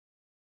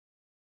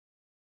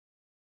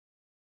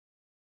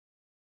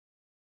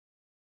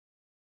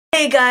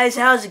Hey guys,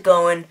 how's it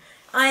going?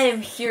 I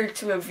am here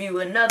to review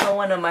another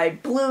one of my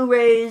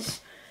Blu-rays.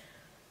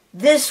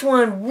 This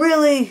one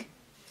really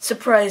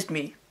surprised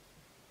me.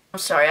 I'm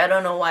sorry, I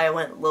don't know why I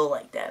went low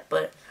like that,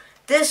 but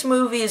this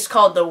movie is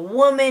called The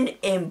Woman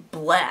in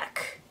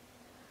Black.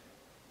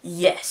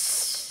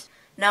 Yes.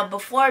 Now,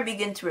 before I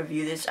begin to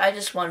review this, I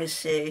just want to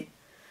say,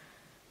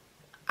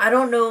 I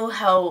don't know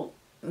how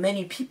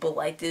many people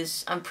like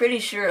this. I'm pretty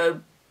sure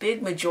a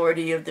big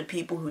majority of the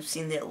people who've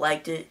seen it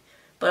liked it.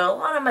 But a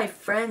lot of my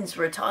friends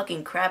were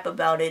talking crap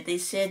about it. They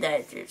said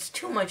that there's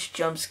too much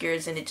jump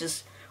scares and it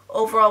just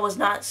overall was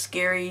not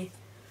scary.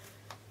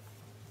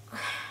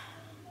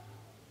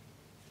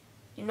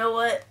 You know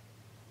what?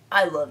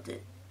 I loved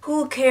it.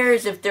 Who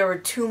cares if there were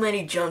too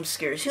many jump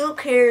scares? Who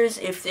cares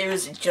if there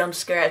was a jump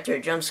scare after a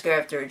jump scare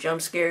after a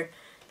jump scare?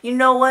 You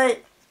know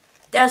what?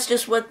 That's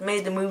just what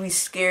made the movie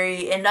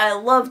scary, and I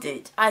loved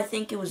it. I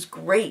think it was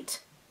great.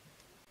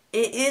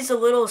 It is a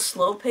little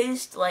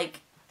slow-paced,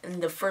 like in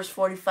the first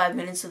 45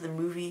 minutes of the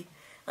movie.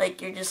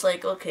 Like, you're just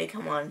like, okay,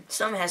 come on,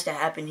 something has to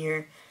happen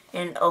here.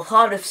 And a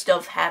lot of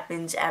stuff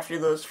happens after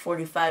those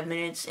 45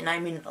 minutes, and I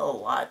mean a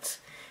lot.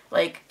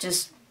 Like,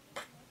 just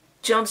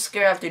jump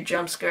scare after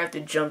jump scare after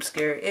jump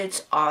scare.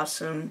 It's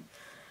awesome.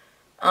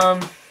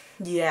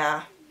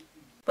 Yeah.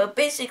 But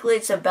basically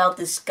it's about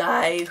this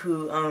guy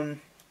who,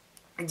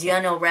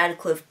 Daniel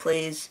Radcliffe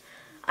plays.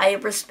 I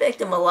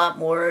respect him a lot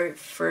more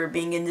for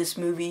being in this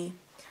movie.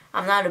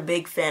 I'm not a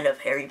big fan of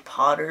Harry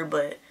Potter,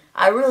 but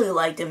I really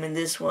liked him in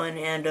this one,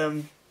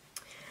 and,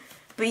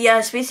 but yeah,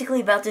 it's basically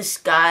about this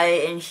guy,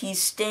 and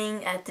he's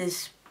staying at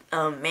this,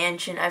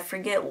 mansion. I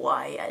forget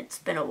why, it's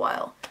been a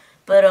while.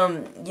 But,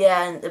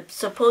 yeah, and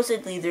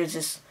supposedly there's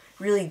this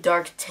really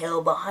dark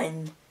tale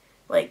behind,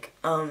 like,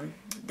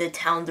 the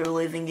town they're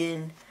living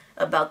in,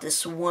 about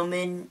this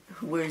woman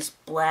who wears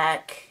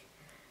black.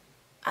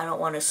 I don't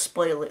want to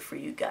spoil it for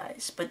you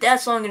guys, but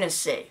that's all I'm gonna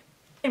say.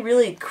 A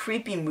really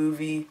creepy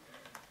movie.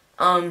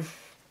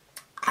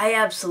 I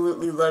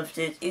absolutely loved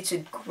it. It's a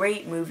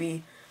great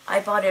movie. I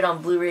bought it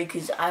on Blu-ray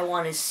because I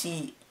want to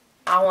see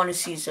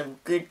some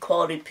good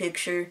quality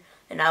picture,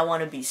 and I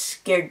want to be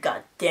scared.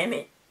 God damn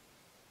it!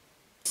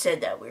 I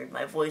said that weird.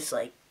 My voice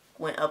like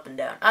went up and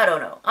down. I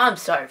don't know. I'm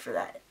sorry for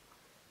that.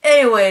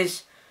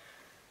 Anyways,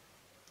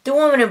 The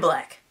Woman in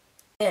Black.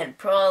 And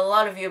a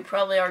lot of you have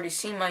probably already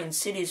seen my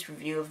Insidious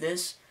review of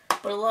this,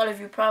 but a lot of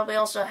you probably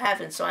also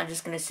haven't. So I'm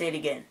just gonna say it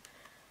again.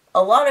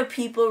 A lot of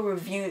people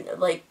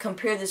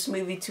compare this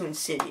movie to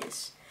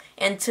Insidious.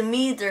 And to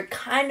me, they're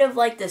kind of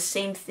like the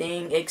same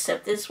thing,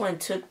 except this one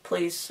took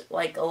place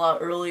like a lot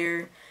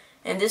earlier.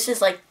 And this is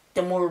like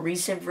the more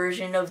recent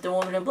version of The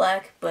Woman in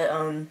Black. But,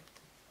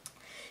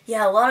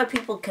 yeah, a lot of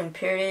people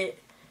compared it.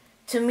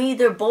 To me,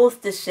 they're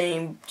both the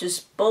same.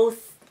 Just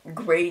both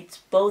great.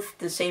 Both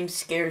the same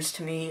scares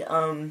to me.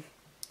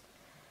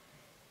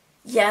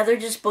 Yeah, they're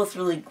just both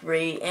really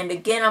great. And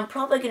again, I'm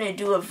probably going to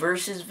do a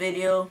versus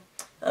video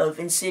of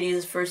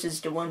Insidious versus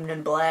The Woman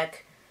in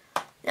Black.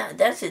 Now,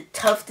 that's a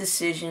tough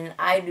decision.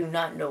 I do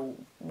not know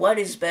what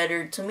is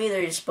better. To me,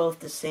 they're just both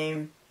the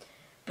same.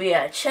 But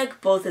yeah, check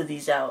both of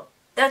these out.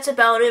 That's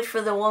about it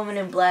for The Woman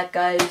in Black,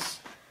 guys.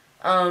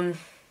 Did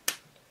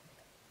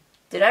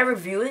I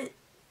review it?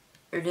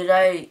 Or did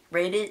I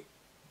rate it?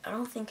 I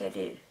don't think I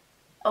did.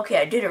 Okay,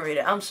 I didn't rate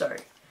it. I'm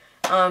sorry.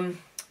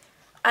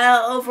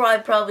 Overall,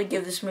 I'd probably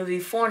give this movie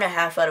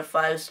 4.5 out of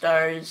 5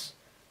 stars.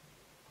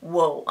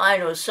 Whoa, I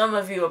know some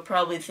of you are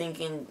probably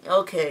thinking,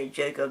 okay,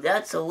 Jacob,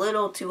 that's a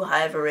little too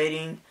high of a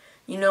rating.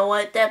 You know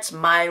what? That's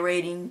my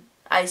rating.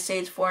 I say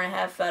it's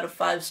 4.5 out of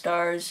 5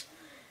 stars.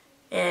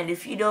 And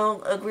if you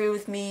don't agree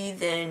with me,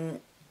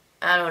 then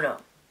I don't know.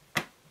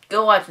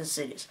 Go watch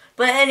Insidious.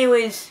 But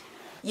anyways,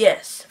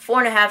 yes,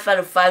 4.5 out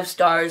of 5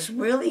 stars.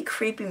 Really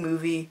creepy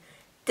movie.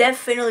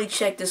 Definitely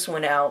check this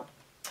one out.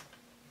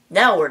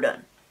 Now we're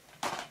done.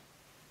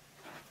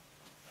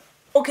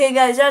 Okay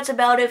guys, that's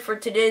about it for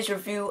today's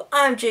review.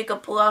 I'm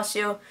Jacob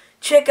Palacio.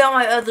 Check out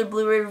my other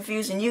Blu-ray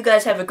reviews and you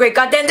guys have a great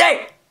goddamn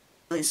day!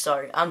 Really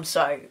sorry. I'm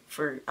sorry.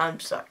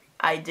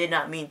 I did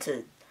not mean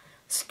to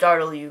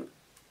startle you.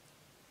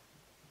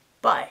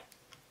 Bye.